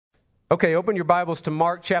Okay, open your Bibles to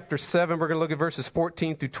Mark chapter 7. We're going to look at verses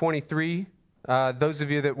 14 through 23. Those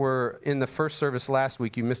of you that were in the first service last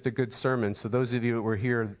week, you missed a good sermon. So those of you that were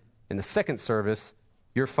here in the second service,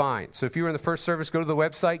 you're fine. So if you were in the first service, go to the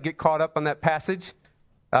website, get caught up on that passage.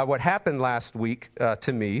 What happened last week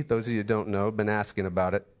to me, those of you who don't know, have been asking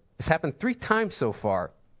about it, it's happened 3 times so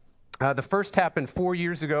far. The first happened 4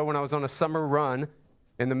 years ago when I was on a summer run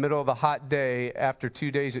in the middle of a hot day after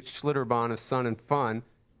 2 days at Schlitterbahn of sun and fun,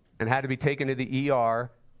 and had to be taken to the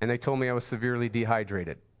ER, and they told me I was severely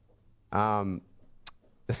dehydrated. The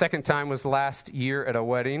second time was last year at a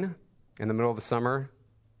wedding in the middle of the summer.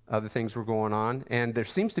 Other things were going on, and there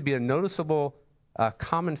seems to be a noticeable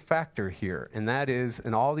common factor here, and that is,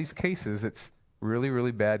 in all these cases, it's really,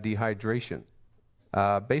 really bad dehydration.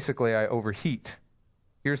 Basically, I overheat.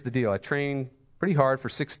 Here's the deal. I train pretty hard for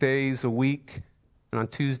 6 days a week. And on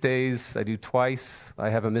Tuesdays, I do twice.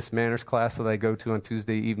 I have a Miss Manners class that I go to on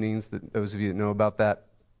Tuesday evenings. Those of you that know about that,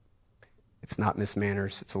 it's not Miss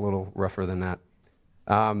Manners. It's a little rougher than that.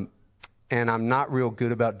 And I'm not real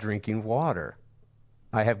good about drinking water.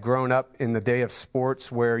 I have grown up in the day of sports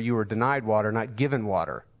where you were denied water, not given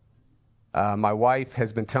water. My wife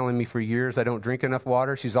has been telling me for years I don't drink enough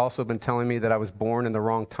water. She's also been telling me that I was born in the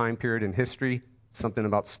wrong time period in history, something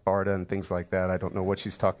about Sparta and things like that. I don't know what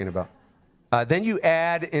she's talking about. Then you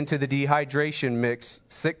add into the dehydration mix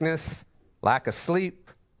sickness, lack of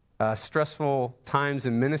sleep, stressful times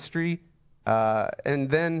in ministry, and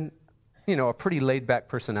then, a pretty laid-back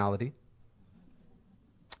personality.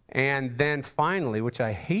 And then finally, which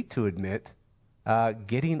I hate to admit,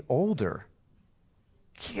 getting older.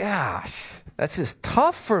 Gosh, that's just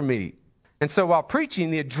tough for me. And so while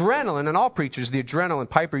preaching, the adrenaline, and all preachers, the adrenaline,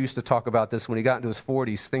 Piper used to talk about this when he got into his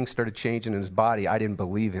 40s, things started changing in his body. I didn't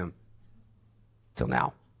believe him. Till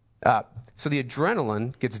now. So the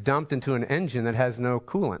adrenaline gets dumped into an engine that has no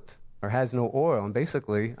coolant or has no oil, and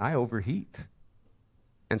basically I overheat.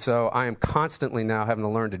 And so I am constantly now having to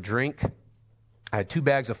learn to drink. I had 2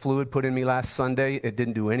 bags of fluid put in me last Sunday. It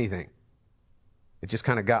didn't do anything. It just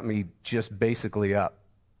kind of got me just basically up.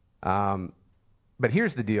 But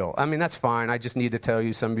here's the deal. I mean, that's fine. I just need to tell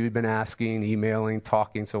you, some of you have been asking, emailing,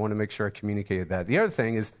 talking, so I want to make sure I communicated that. The other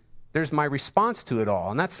thing is, there's my response to it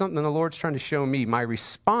all, and that's something the Lord's trying to show me, my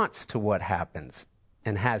response to what happens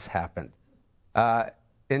and has happened. And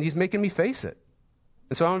He's making me face it.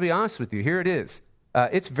 And so I want to be honest with you. Here it is.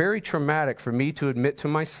 It's very traumatic for me to admit to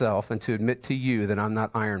myself and to admit to you that I'm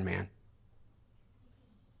not Iron Man.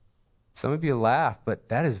 Some of you laugh, but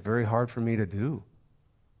that is very hard for me to do.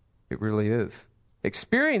 It really is.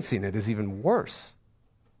 Experiencing it is even worse.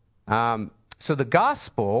 So the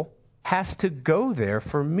gospel has to go there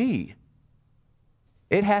for me.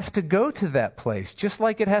 It has to go to that place, just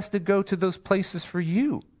like it has to go to those places for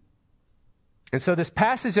you. And so this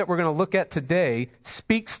passage that we're going to look at today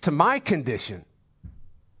speaks to my condition,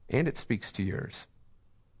 and it speaks to yours.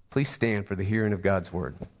 Please stand for the hearing of God's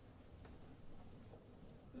word.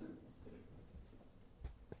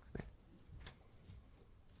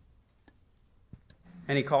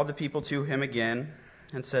 And he called the people to him again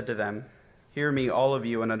and said to them, "Hear me, all of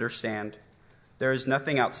you, and understand. There is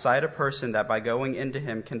nothing outside a person that by going into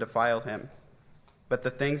him can defile him, but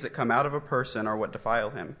the things that come out of a person are what defile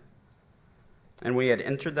him." And when he had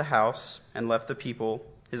entered the house and left the people,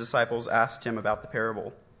 his disciples asked him about the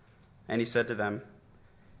parable. And he said to them,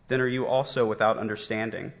 "Then are you also without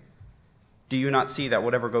understanding? Do you not see that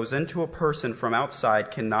whatever goes into a person from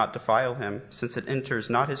outside cannot defile him, since it enters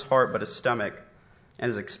not his heart but his stomach, and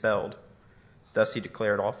is expelled?" Thus he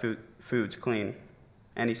declared all foods clean.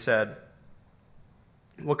 And he said,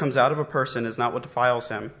 "What comes out of a person is not what defiles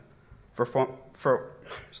him. For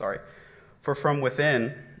from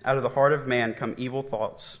within, out of the heart of man, come evil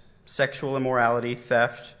thoughts, sexual immorality,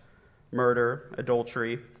 theft, murder,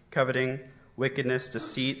 adultery, coveting, wickedness,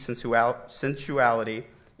 deceit, sensuality,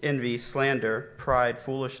 envy, slander, pride,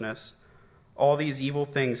 foolishness. All these evil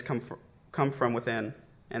things come from within,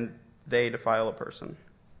 and they defile a person."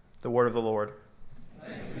 The word of the Lord.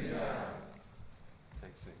 Thanks be to God.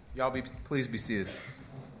 Thanks. Y'all please be seated.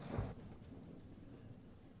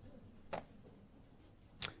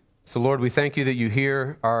 So Lord, we thank you that you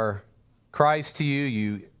hear our cries to you.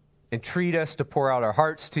 You entreat us to pour out our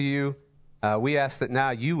hearts to you. We ask that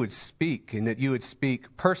now you would speak, and that you would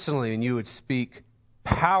speak personally, and you would speak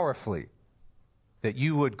powerfully, that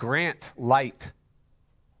you would grant light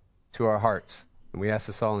to our hearts. And we ask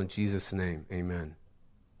this all in Jesus' name. Amen.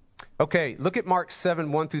 Okay, look at Mark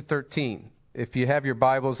 7, 1 through 13. If you have your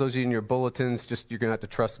Bibles, those of you in your bulletins, you're going to have to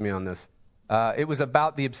trust me on this. It was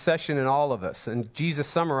about the obsession in all of us, and Jesus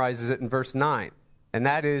summarizes it in verse 9. and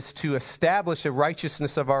that is to establish a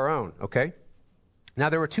righteousness of our own, okay? Now,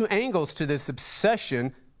 there were two angles to this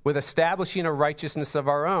obsession with establishing a righteousness of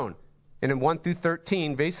our own. And in 1 through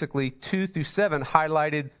 13, basically 2 through 7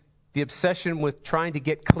 highlighted the obsession with trying to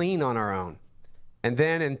get clean on our own. And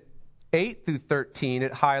then in 8 through 13,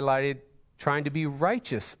 it highlighted trying to be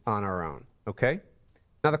righteous on our own, okay?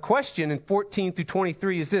 Now, the question in 14 through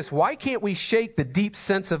 23 is this: why can't we shake the deep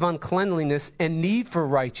sense of uncleanliness and need for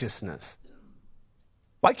righteousness?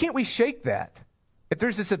 Why can't we shake that? If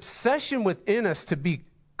there's this obsession within us to be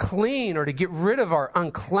clean or to get rid of our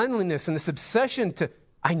uncleanliness and this obsession to,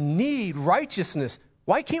 I need righteousness,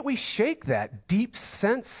 why can't we shake that deep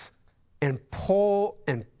sense and pull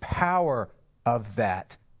and power of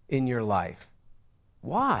that in your life?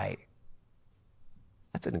 Why?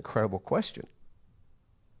 That's an incredible question.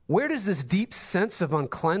 Where does this deep sense of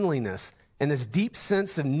uncleanliness and this deep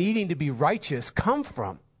sense of needing to be righteous come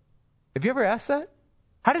from? Have you ever asked that?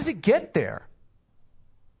 How does it get there?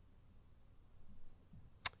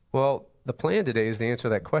 Well, the plan today is to answer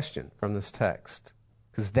that question from this text,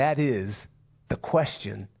 because that is the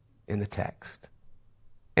question in the text.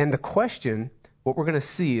 And the question, what we're going to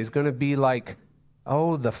see, is going to be like,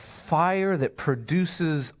 the fire that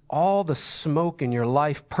produces all the smoke in your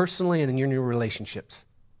life personally and in your new relationships.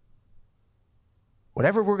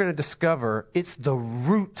 Whatever we're going to discover, it's the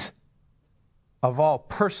root of all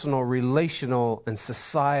personal, relational, and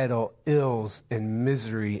societal ills and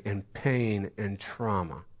misery and pain and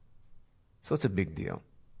trauma. So it's a big deal.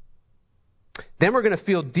 Then we're going to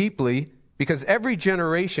feel deeply, because every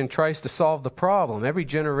generation tries to solve the problem. Every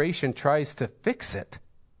generation tries to fix it.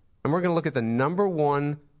 And we're going to look at the number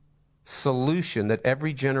one solution that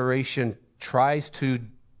every generation tries to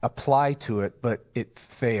apply to it, but it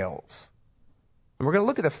fails. And we're going to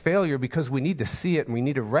look at the failure because we need to see it and we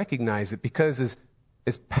need to recognize it, because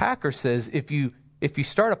as Packer says, if you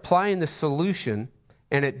start applying the solution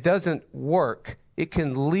and it doesn't work, it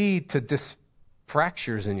can lead to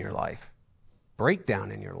fractures in your life,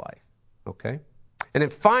 breakdown in your life, okay? And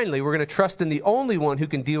then finally, we're going to trust in the only one who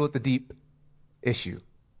can deal with the deep issue.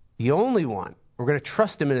 The only one. We're going to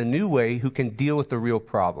trust him in a new way who can deal with the real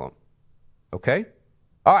problem, okay?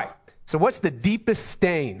 All right, so what's the deepest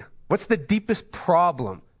stain? What's the deepest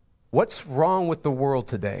problem? What's wrong with the world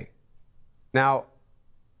today? Now,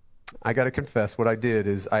 I got to confess, what I did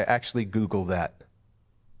is I actually Googled that.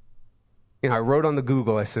 I wrote on the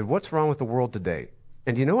Google, I said, what's wrong with the world today?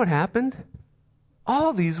 And do you know what happened?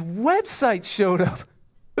 All these websites showed up.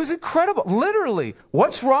 It was incredible. Literally,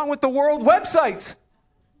 what's wrong with the world websites?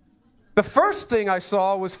 The first thing I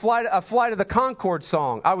saw was a Flight of the Conchord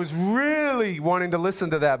song. I was really wanting to listen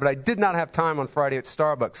to that, but I did not have time on Friday at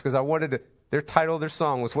Starbucks because I wanted to. Their title of their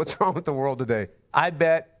song was What's Wrong with the World Today? I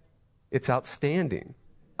bet it's outstanding.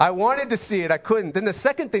 I wanted to see it. I couldn't. Then the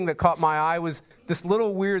second thing that caught my eye was this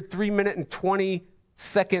little weird 3-minute and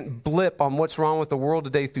 20-second blip on what's wrong with the world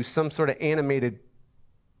today through some sort of animated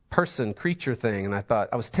creature thing. And I thought,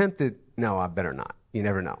 I was tempted. No, I better not. You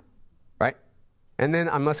never know. Right? And then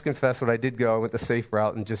I must confess, I went the safe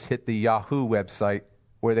route and just hit the Yahoo website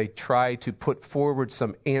where they try to put forward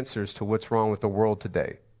some answers to what's wrong with the world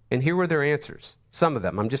today. And here were their answers. Some of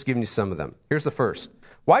them. I'm just giving you some of them. Here's the first.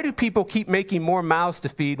 Why do people keep making more mouths to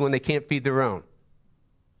feed when they can't feed their own?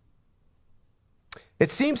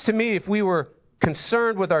 It seems to me if we were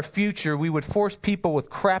concerned with our future, we would force people with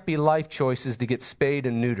crappy life choices to get spayed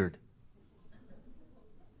and neutered.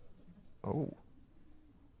 Oh.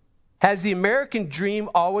 Has the American dream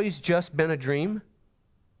always just been a dream?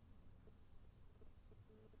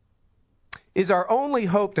 Is our only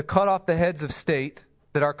hope to cut off the heads of state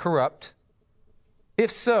that are corrupt?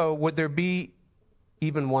 If so, would there be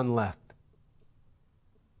even one left?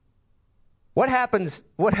 What happened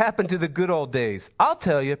to the good old days? I'll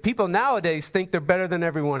tell you, people nowadays think they're better than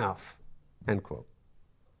everyone else. End quote.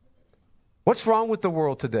 What's wrong with the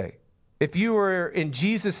world today? If you were in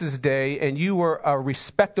Jesus' day and you were a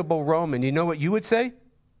respectable Roman, you know what you would say?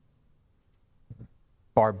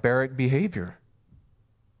 Barbaric behavior.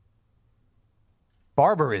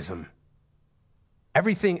 Barbarism.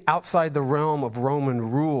 Everything outside the realm of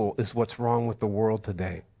Roman rule is what's wrong with the world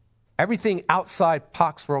today. Everything outside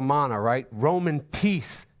Pax Romana, right? Roman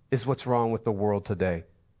peace is what's wrong with the world today.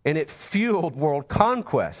 And it fueled world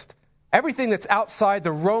conquest. Everything that's outside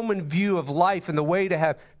the Roman view of life and the way to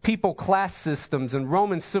have people class systems and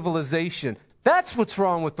Roman civilization, that's what's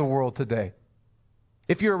wrong with the world today.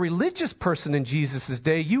 If you're a religious person in Jesus'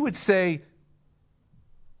 day, you would say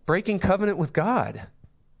breaking covenant with God.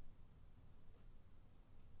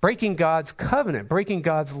 Breaking God's covenant, breaking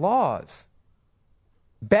God's laws.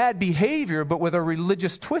 Bad behavior, but with a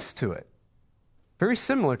religious twist to it. Very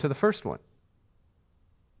similar to the first one.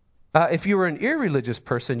 If you were an irreligious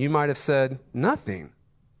person, you might have said nothing,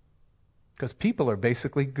 because people are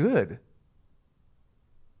basically good.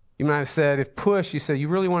 You might have said, if push, you said, you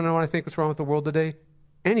really want to know what I think is wrong with the world today?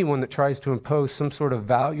 Anyone that tries to impose some sort of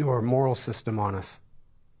value or moral system on us.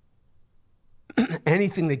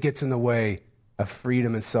 Anything that gets in the way of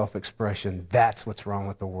freedom and self-expression, that's what's wrong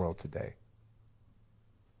with the world today.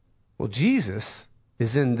 Well, Jesus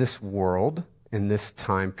is in this world, in this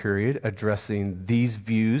time period, addressing these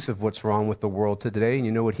views of what's wrong with the world today. And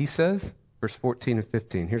you know what he says? Verse 14 and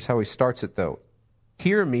 15. Here's how he starts it, though.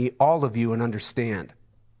 Hear me, all of you, and understand.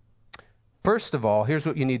 First of all, here's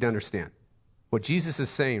what you need to understand. What Jesus is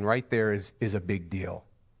saying right there is a big deal.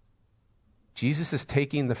 Jesus is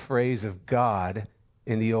taking the phrase of God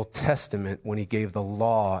in the Old Testament when he gave the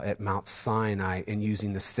law at Mount Sinai and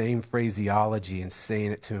using the same phraseology and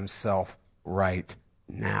saying it to himself right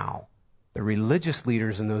now. The religious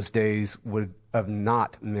leaders in those days would have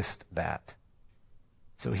not missed that.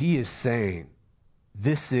 So he is saying,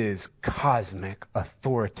 this is cosmic,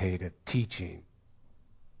 authoritative teaching.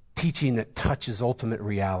 Teaching that touches ultimate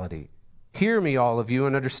reality. Hear me, all of you,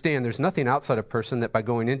 and understand there's nothing outside a person that by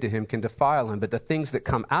going into him can defile him, but the things that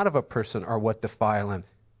come out of a person are what defile him.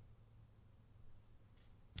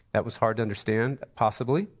 That was hard to understand,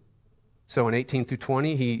 possibly. So in 18 through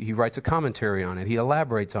 20, he writes a commentary on it. He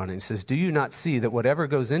elaborates on it. He says, do you not see that whatever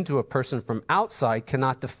goes into a person from outside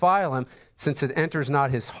cannot defile him, since it enters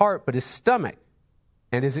not his heart, but his stomach,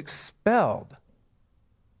 and is expelled?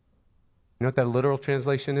 You know what that literal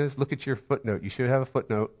translation is? Look at your footnote. You should have a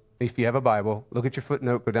footnote. If you have a Bible, look at your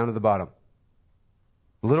footnote, go down to the bottom.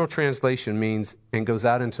 Literal translation means, and goes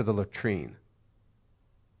out into the latrine.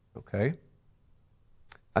 Okay?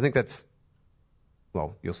 I think that's,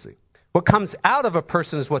 well, you'll see. What comes out of a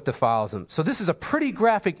person is what defiles him. So this is a pretty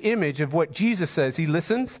graphic image of what Jesus says. He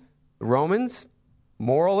listens, Romans,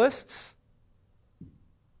 moralists,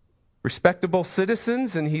 respectable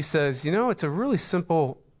citizens, and he says, you know, it's a really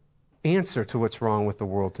simple answer to what's wrong with the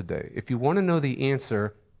world today. If you want to know the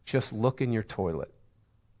answer, just look in your toilet.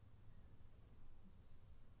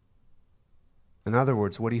 In other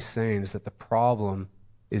words, what he's saying is that the problem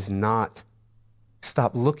is not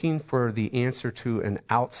stop looking for the answer to an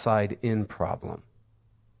outside-in problem.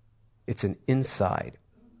 It's an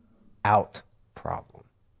inside-out problem.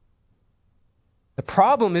 The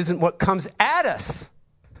problem isn't what comes at us.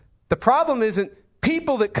 The problem isn't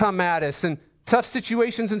people that come at us and tough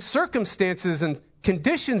situations and circumstances and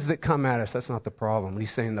conditions that come at us. That's not the problem.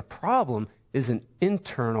 He's saying the problem is an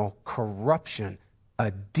internal corruption,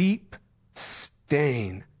 a deep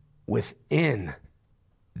stain within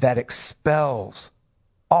that expels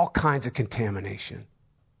all kinds of contamination,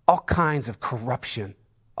 all kinds of corruption,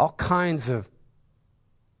 all kinds of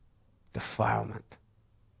defilement.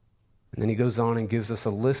 And then he goes on and gives us a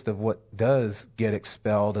list of what does get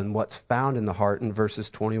expelled and what's found in the heart in verses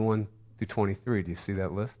 21 through 23. Do you see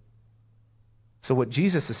that list? So what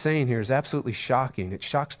Jesus is saying here is absolutely shocking. It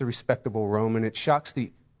shocks the respectable Roman, it shocks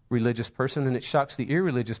the religious person, and it shocks the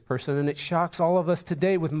irreligious person, and it shocks all of us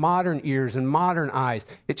today with modern ears and modern eyes.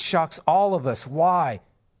 It shocks all of us. Why?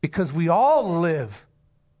 Because we all live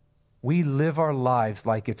our lives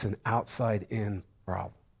like it's an outside-in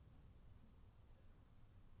problem.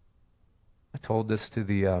 I told this to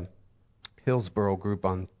the Hillsborough group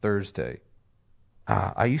on Thursday.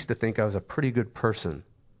 I used to think I was a pretty good person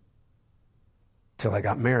till I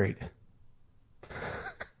got married.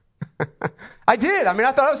 I did.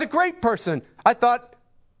 I thought I was a great person.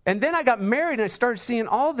 And then I got married and I started seeing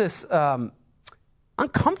all this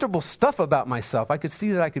uncomfortable stuff about myself. I could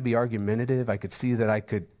see that I could be argumentative. I could see that I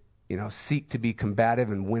could, seek to be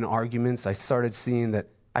combative and win arguments. I started seeing that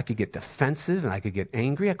I could get defensive and I could get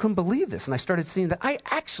angry. I couldn't believe this. And I started seeing that I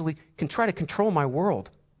actually can try to control my world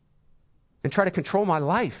and try to control my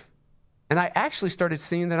life. And I actually started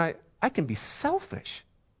seeing that I can be selfish.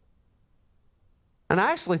 And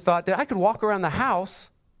I actually thought that I could walk around the house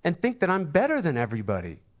and think that I'm better than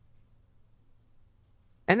everybody.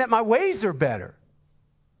 And that my ways are better.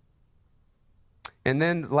 And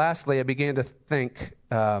then lastly, I began to think,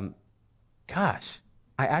 I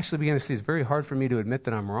actually began to see it's very hard for me to admit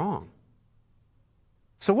that I'm wrong.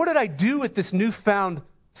 So what did I do with this newfound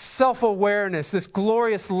self-awareness, this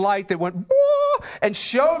glorious light that went and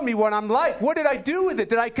showed me what I'm like? What did I do with it?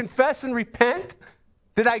 Did I confess and repent?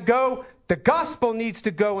 Did I go, the gospel needs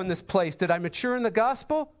to go in this place? Did I mature in the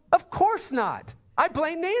gospel? Of course not. I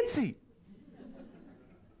blame Nancy.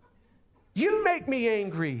 You make me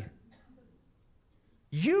angry.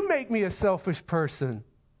 You make me a selfish person.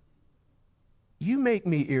 You make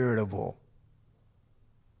me irritable.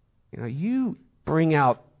 You bring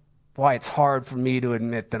out why it's hard for me to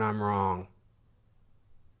admit that I'm wrong.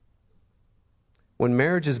 When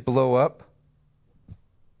marriages blow up,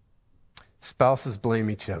 spouses blame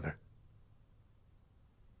each other.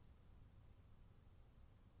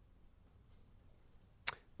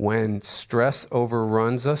 When stress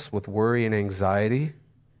overruns us with worry and anxiety,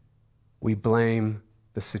 we blame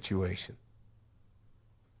the situation.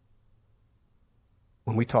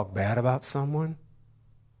 When we talk bad about someone,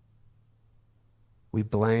 we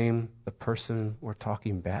blame the person we're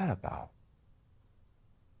talking bad about.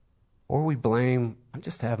 Or we blame, I'm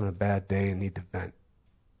just having a bad day and need to vent.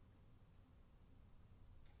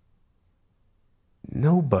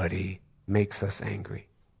 Nobody makes us angry.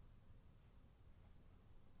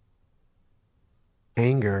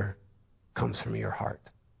 Anger comes from your heart.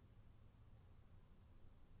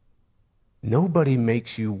 Nobody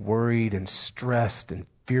makes you worried and stressed and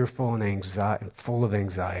fearful and anxiety and full of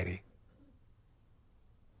anxiety.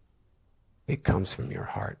 It comes from your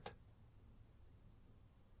heart.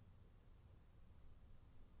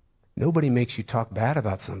 Nobody makes you talk bad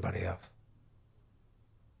about somebody else.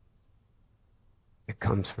 It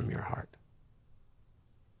comes from your heart.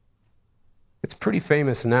 It's pretty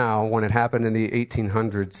famous now. When it happened in the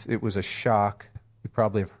 1800s, it was a shock. You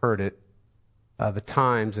probably have heard it. The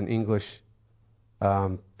Times, an English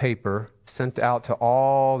paper, sent out to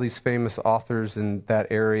all these famous authors in that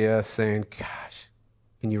area saying, gosh,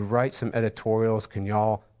 can you write some editorials? Can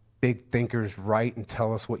y'all big thinkers write and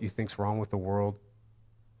tell us what you think's wrong with the world?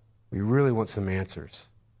 We really want some answers.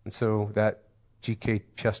 And so that G.K.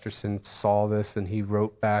 Chesterton saw this, and he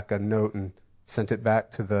wrote back a note and sent it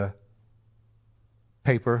back to the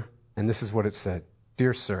paper, and this is what it said.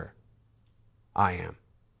 Dear sir, I am.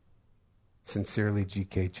 Sincerely,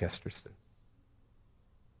 G.K. Chesterton.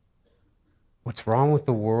 What's wrong with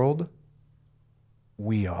the world?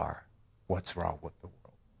 We are what's wrong with the world.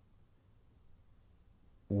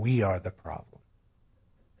 We are the problem.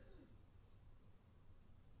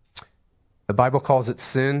 The Bible calls it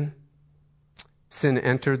sin. Sin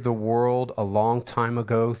entered the world a long time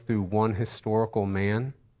ago through one historical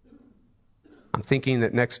man. I'm thinking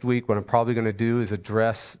that next week what I'm probably going to do is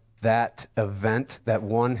address that event, that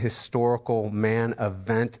one historical man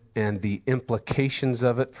event, and the implications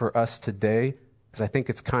of it for us today, because I think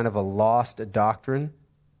it's kind of a lost doctrine.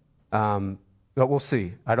 But we'll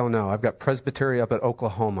see. I don't know. I've got Presbytery up at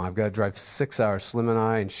Oklahoma. I've got to drive 6 hours. Slim and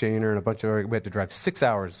I and Shaner and a bunch of we have to drive 6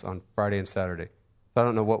 hours on Friday and Saturday. So I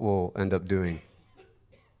don't know what we'll end up doing.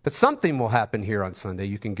 But something will happen here on Sunday.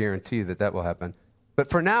 You can guarantee that will happen. But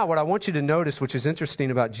for now, what I want you to notice, which is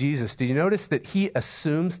interesting about Jesus, do you notice that he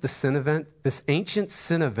assumes the sin event, this ancient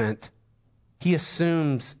sin event, he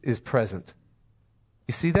assumes is present?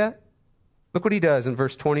 You see that? Look what he does in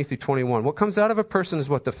verse 20 through 21. What comes out of a person is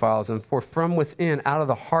what defiles him, for from within, out of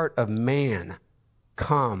the heart of man,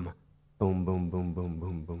 come, boom, boom, boom, boom,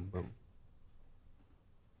 boom, boom, boom.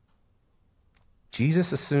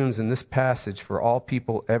 Jesus assumes in this passage for all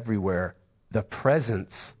people everywhere the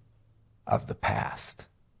presence of the past.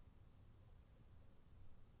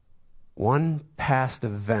 One past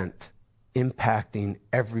event impacting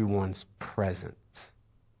everyone's present.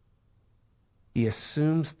 He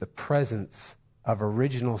assumes the presence of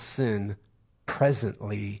original sin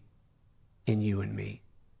presently in you and me.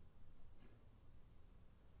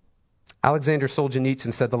 Alexander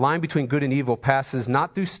Solzhenitsyn said, the line between good and evil passes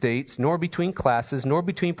not through states, nor between classes, nor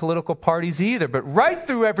between political parties either, but right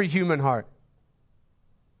through every human heart.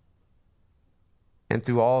 And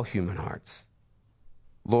through all human hearts.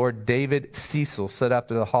 Lord David Cecil said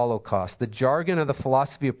after the Holocaust, the jargon of the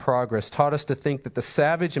philosophy of progress taught us to think that the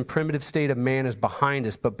savage and primitive state of man is behind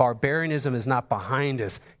us, but barbarianism is not behind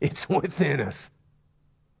us, it's within us.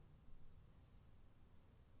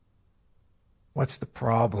 What's the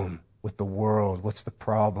problem with the world? What's the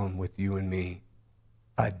problem with you and me?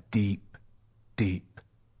 A deep, deep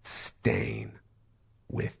stain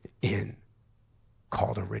within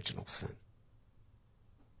called original sin.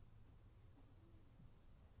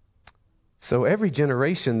 So every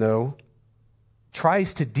generation, though,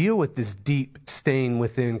 tries to deal with this deep stain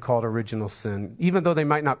within called original sin, even though they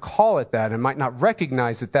might not call it that and might not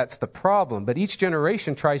recognize that that's the problem. But each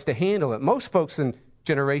generation tries to handle it. Most folks in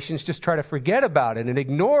generations just try to forget about it and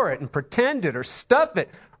ignore it and pretend it or stuff it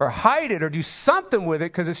or hide it or do something with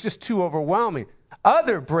it because it's just too overwhelming.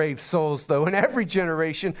 Other brave souls, though, in every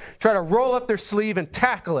generation try to roll up their sleeve and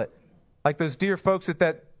tackle it. Like those dear folks at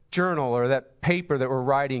that journal or that paper that were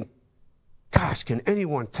writing, gosh, can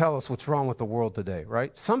anyone tell us what's wrong with the world today,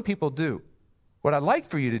 right? Some people do. What I'd like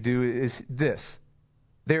for you to do is this.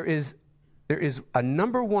 There is a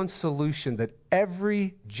number one solution that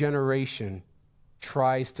every generation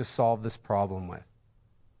tries to solve this problem with.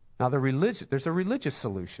 Now, there's a religious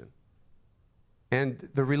solution. And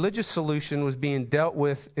the religious solution was being dealt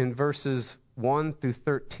with in verses 1 through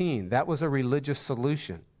 13. That was a religious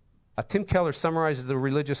solution. Tim Keller summarizes the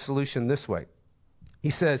religious solution this way. He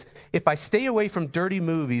says, if I stay away from dirty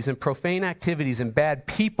movies and profane activities and bad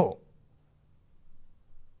people,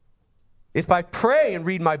 if I pray and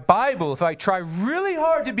read my Bible, if I try really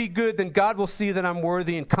hard to be good, then God will see that I'm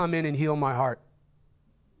worthy and come in and heal my heart.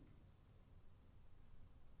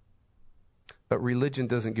 But religion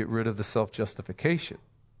doesn't get rid of the self-justification.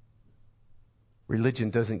 Religion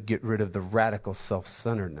doesn't get rid of the radical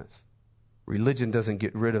self-centeredness. Religion doesn't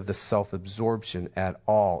get rid of the self-absorption at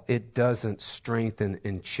all. It doesn't strengthen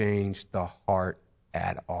and change the heart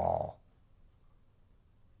at all.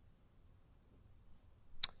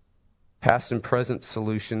 Past and present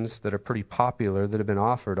solutions that are pretty popular that have been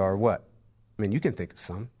offered are what? I mean, you can think of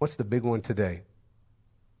some. What's the big one today?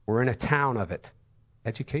 We're in a town of it.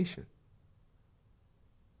 Education.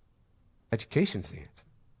 Education's the answer.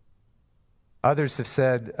 Others have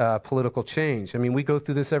said political change. I mean, we go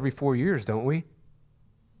through this every 4 years, don't we?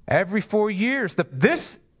 Every 4 years.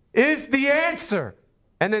 This is the answer.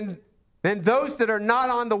 And then those that are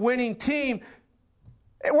not on the winning team,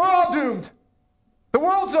 we're all doomed. The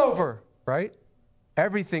world's over, right?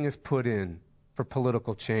 Everything is put in for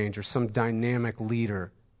political change or some dynamic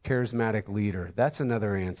leader, charismatic leader. That's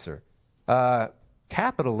another answer.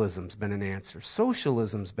 Capitalism's been an answer.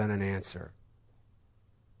 Socialism's been an answer.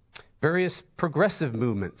 Various progressive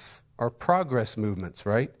movements or progress movements,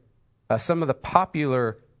 right? Some of the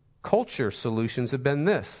popular culture solutions have been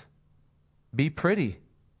this. Be pretty.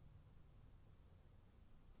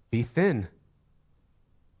 Be thin.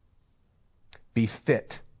 Be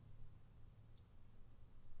fit.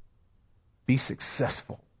 Be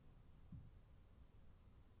successful.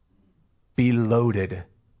 Be loaded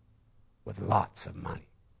with lots of money.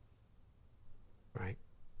 Right?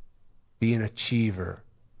 Be an achiever.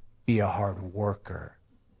 Be a hard worker.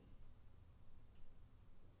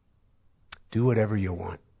 Do whatever you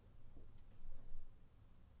want.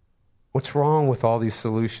 What's wrong with all these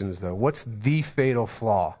solutions, though? What's the fatal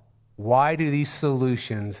flaw? Why do these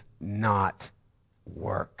solutions not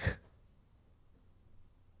work?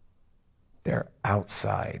 They're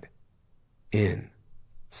outside in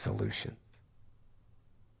solutions.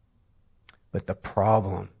 But the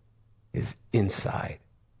problem is inside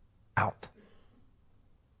out.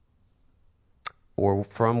 For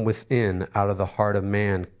from within, out of the heart of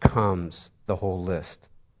man, comes the whole list.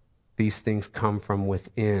 These things come from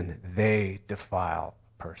within. They defile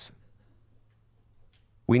a person.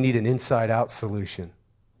 We need an inside-out solution.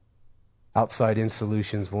 Outside-in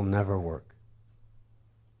solutions will never work.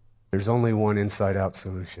 There's only one inside-out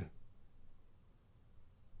solution.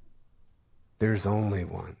 There's only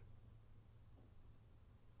one.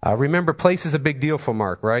 Remember, place is a big deal for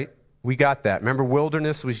Mark, right? We got that. Remember,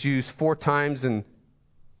 wilderness was used 4 times in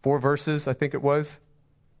 4 verses, I think it was.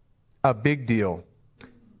 A big deal.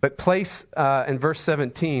 But place, in verse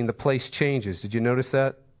 17, the place changes. Did you notice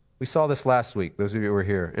that? We saw this last week, those of you who were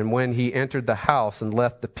here. And when he entered the house and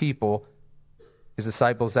left the people, his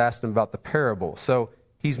disciples asked him about the parable. So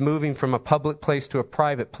he's moving from a public place to a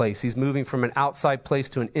private place. He's moving from an outside place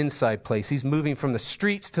to an inside place. He's moving from the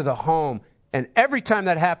streets to the home. And every time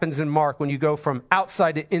that happens in Mark, when you go from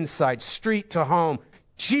outside to inside, street to home,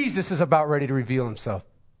 Jesus is about ready to reveal himself.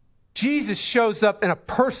 Jesus shows up in a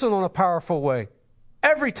personal and a powerful way.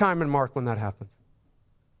 Every time in Mark when that happens.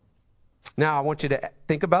 Now, I want you to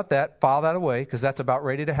think about that, file that away, because that's about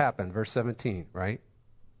ready to happen, verse 17, right?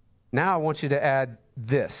 Now I want you to add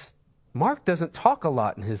this. Mark doesn't talk a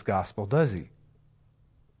lot in his gospel, does he? Did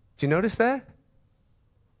you notice that?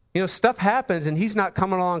 You know, stuff happens and he's not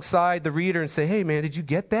coming alongside the reader and say, hey man, did you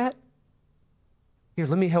get that? Here,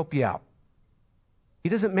 let me help you out. He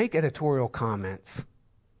doesn't make editorial comments.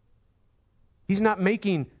 He's not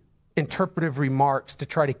making interpretive remarks to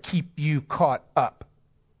try to keep you caught up.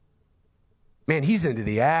 Man, he's into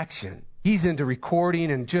the action. He's into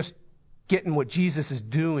recording and just getting what Jesus is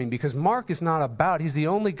doing, because Mark is not about, he's the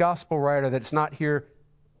only gospel writer that's not here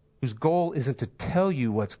whose goal isn't to tell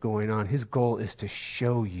you what's going on. His goal is to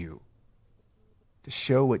show you, to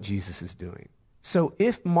show what Jesus is doing. So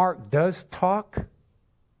if Mark does talk,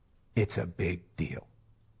 it's a big deal.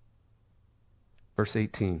 Verse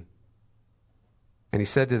 18. And he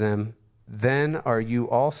said to them, then are you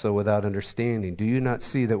also without understanding? Do you not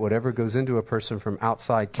see that whatever goes into a person from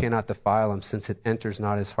outside cannot defile him, since it enters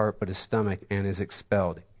not his heart but his stomach and is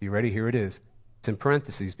expelled? You ready? Here it is. It's in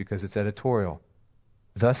parentheses because it's editorial.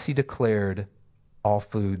 Thus he declared all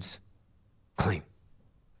foods clean.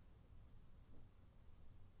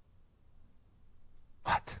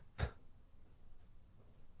 What?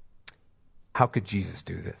 How could Jesus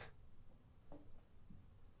do this?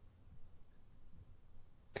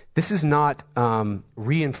 This is not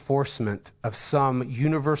reinforcement of some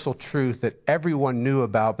universal truth that everyone knew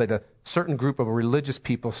about, but a certain group of religious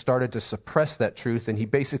people started to suppress that truth, and he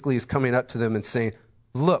basically is coming up to them and saying,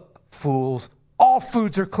 look, fools, all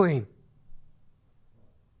foods are clean.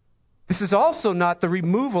 This is also not the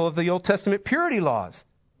removal of the Old Testament purity laws,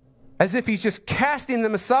 as if he's just casting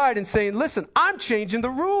them aside and saying, listen, I'm changing the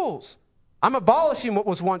rules. I'm abolishing what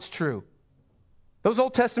was once true. Those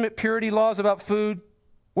Old Testament purity laws about food,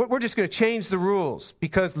 we're just going to change the rules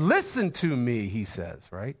because listen to me, he says,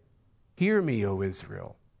 right? Hear me, O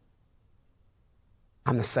Israel.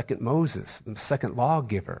 I'm the second Moses, I'm the second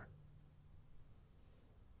lawgiver.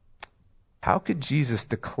 How could Jesus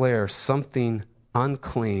declare something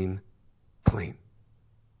unclean clean?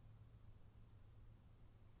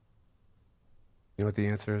 You know what the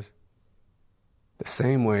answer is? The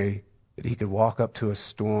same way that he could walk up to a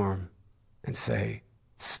storm and say,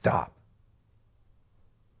 stop.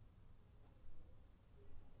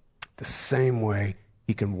 The same way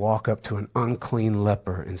he can walk up to an unclean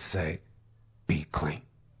leper and say, be clean.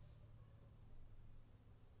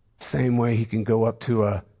 Same way he can go up to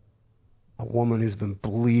a woman who's been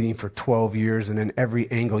bleeding for 12 years and in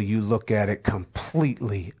every angle you look at it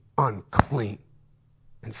completely unclean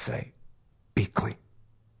and say, be clean.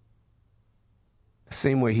 The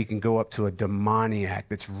same way he can go up to a demoniac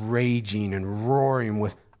that's raging and roaring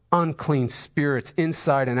with unclean spirits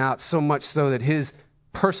inside and out, so much so that his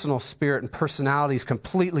personal spirit and personality is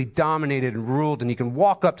completely dominated and ruled, and he can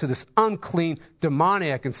walk up to this unclean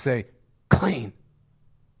demoniac and say, clean.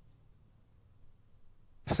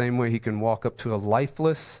 The same way he can walk up to a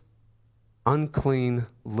lifeless, unclean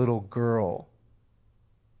little girl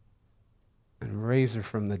and raise her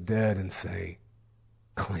from the dead and say,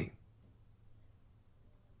 clean.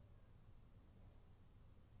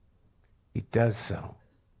 He does so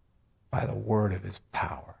by the word of his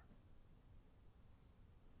power.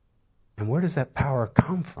 And where does that power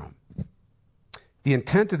come from? The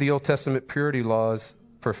intent of the Old Testament purity laws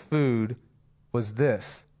for food was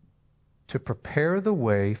this: to prepare the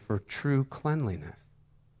way for true cleanliness.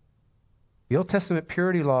 The Old Testament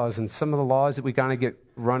purity laws and some of the laws that we kind of get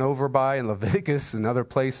run over by in Leviticus and other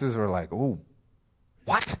places are like, ooh,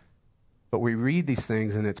 what? But we read these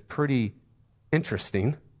things and it's pretty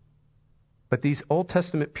interesting. But these Old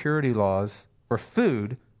Testament purity laws for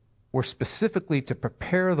food were specifically to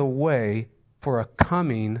prepare the way for a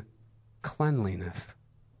coming cleanliness,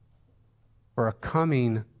 for a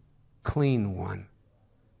coming clean one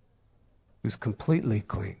who's completely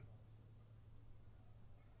clean.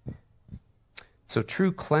 So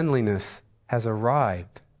true cleanliness has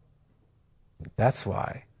arrived. That's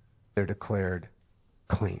why they're declared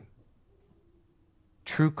clean.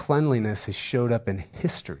 True cleanliness has showed up in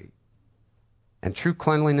history. And true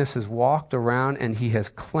cleanliness has walked around and he has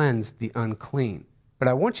cleansed the unclean. But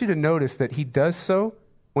I want you to notice that he does so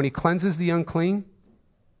when he cleanses the unclean.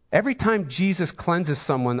 Every time Jesus cleanses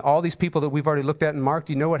someone, all these people that we've already looked at in Mark,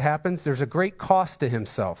 do you know what happens? There's a great cost to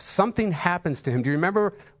himself. Something happens to him. Do you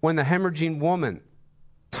remember when the hemorrhaging woman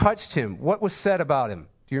touched him? What was said about him?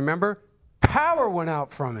 Do you remember? Power went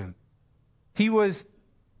out from him. He was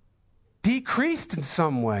decreased in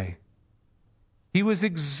some way. He was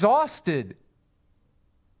exhausted.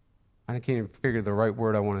 I can't even figure the right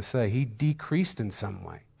word I want to say. He decreased in some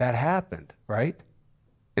way. That happened, right?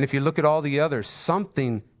 And if you look at all the others,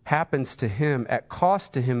 something happens to him at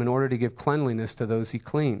cost to him in order to give cleanliness to those he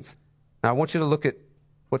cleans. Now I want you to look at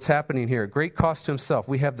what's happening here. At great cost to himself.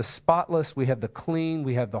 We have the spotless, we have the clean,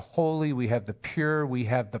 we have the holy, we have the pure, we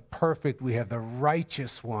have the perfect, we have the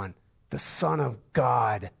righteous one. The Son of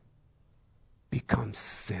God becomes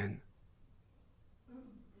sin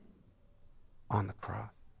on the cross.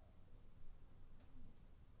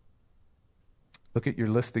 Look at your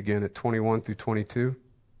list again at 21 through 22.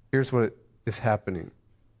 Here's what is happening.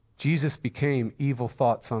 Jesus became evil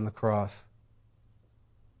thoughts on the cross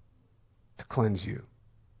to cleanse you.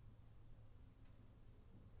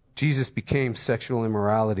 Jesus became sexual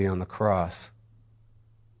immorality on the cross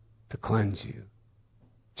to cleanse you.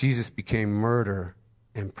 Jesus became murder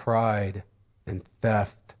and pride and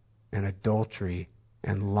theft and adultery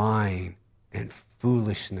and lying and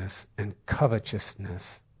foolishness and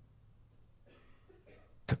covetousness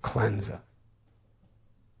to cleanse us.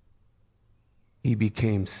 He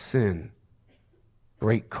became sin,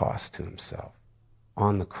 great cost to himself,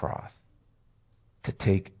 on the cross, to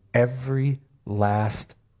take every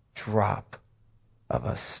last drop of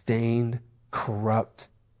a stained, corrupt,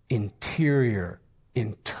 interior,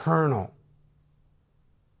 internal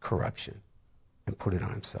corruption and put it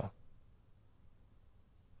on himself.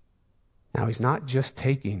 Now, he's not just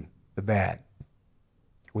taking the bad.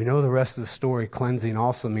 We know the rest of the story. Cleansing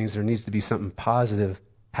also means there needs to be something positive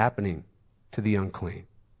happening to the unclean.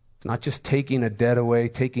 It's not just taking a debt away,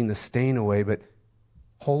 taking the stain away, but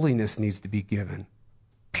holiness needs to be given.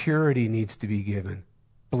 Purity needs to be given.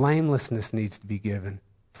 Blamelessness needs to be given.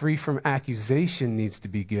 Free from accusation needs to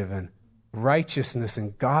be given. Righteousness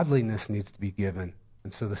and godliness needs to be given.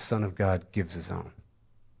 And so the Son of God gives his own.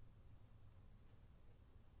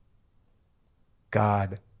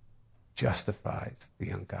 God justifies the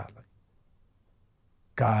ungodly.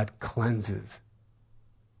 God cleanses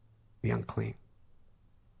the unclean.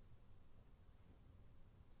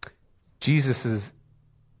 Jesus'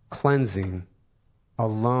 cleansing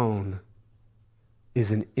alone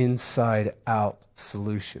is an inside-out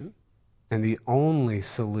solution, and the only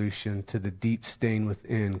solution to the deep stain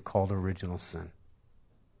within called original sin.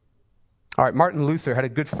 All right, Martin Luther had a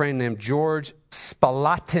good friend named George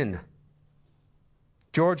Spalatin.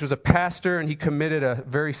 George was a pastor, and he committed a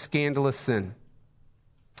very scandalous sin.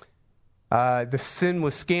 The sin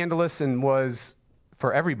was scandalous and was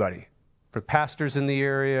for everybody, for pastors in the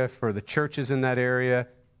area, for the churches in that area,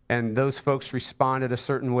 and those folks responded a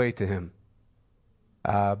certain way to him.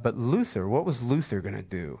 But Luther, what was Luther going to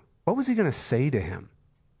do? What was he going to say to him?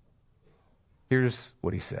 Here's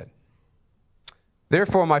what he said.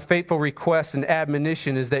 Therefore, my faithful request and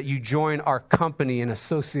admonition is that you join our company and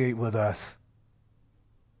associate with us,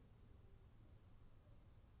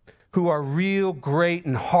 who are real, great,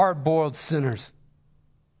 and hard-boiled sinners.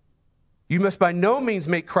 You must by no means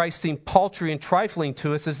make Christ seem paltry and trifling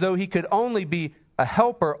to us, as though he could only be a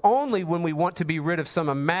helper only when we want to be rid of some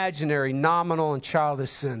imaginary, nominal, and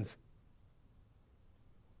childish sins.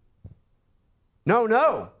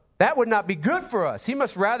 No, that would not be good for us. He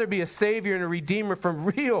must rather be a Savior and a Redeemer from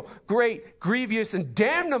real, great, grievous, and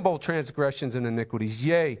damnable transgressions and iniquities,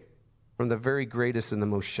 yea, from the very greatest and the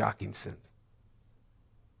most shocking sins.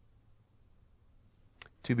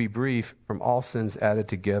 To be brief, from all sins added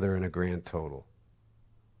together in a grand total.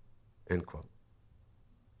 End quote.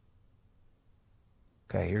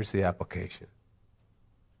 Okay, here's the application.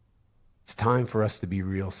 It's time for us to be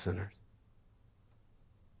real sinners,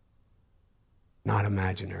 not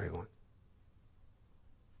imaginary ones.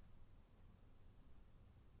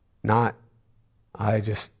 Not, I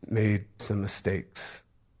just made some mistakes,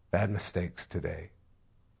 bad mistakes today.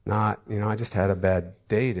 Not, I just had a bad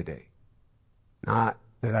day today. Not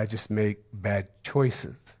that I just make bad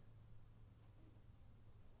choices.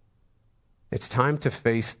 It's time to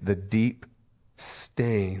face the deep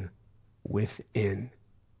stain within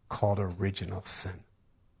called original sin.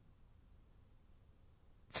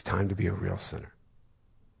 It's time to be a real sinner.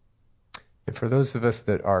 And for those of us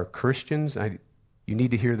that are Christians, you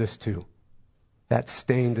need to hear this too. That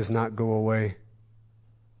stain does not go away.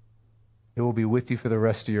 It will be with you for the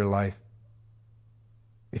rest of your life.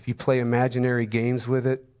 If you play imaginary games with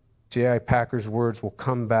it, J.I. Packer's words will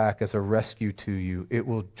come back as a rescue to you. It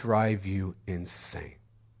will drive you insane.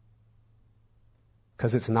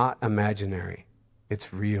 Because it's not imaginary.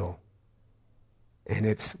 It's real. And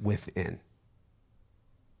it's within.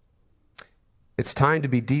 It's time to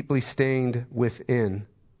be deeply stained within.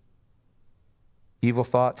 Evil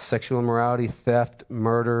thoughts, sexual immorality, theft,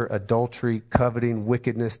 murder, adultery, coveting,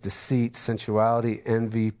 wickedness, deceit, sensuality,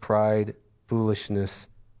 envy, pride, foolishness.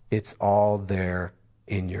 It's all there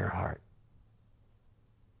in your heart.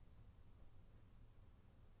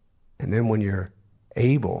 And then when you're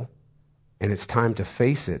able, and it's time to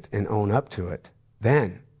face it and own up to it,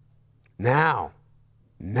 then, now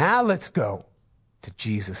let's go to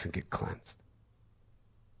Jesus and get cleansed.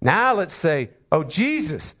 Now let's say, oh,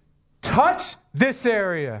 Jesus, touch this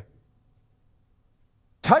area.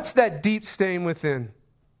 Touch that deep stain within.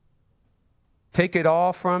 Take it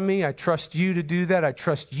all from me. I trust you to do that. I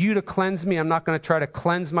trust you to cleanse me. I'm not going to try to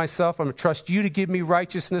cleanse myself. I'm going to trust you to give me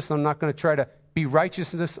righteousness. I'm not going to try to be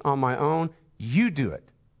righteousness on my own. You do it.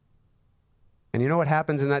 And you know what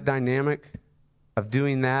happens in that dynamic of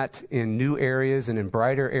doing that in new areas and in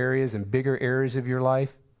brighter areas and bigger areas of your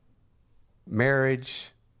life?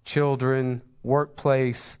 Marriage, children,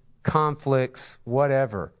 workplace, conflicts,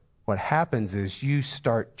 whatever. What happens is you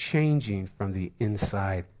start changing from the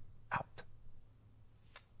inside out.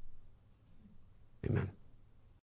 Amen.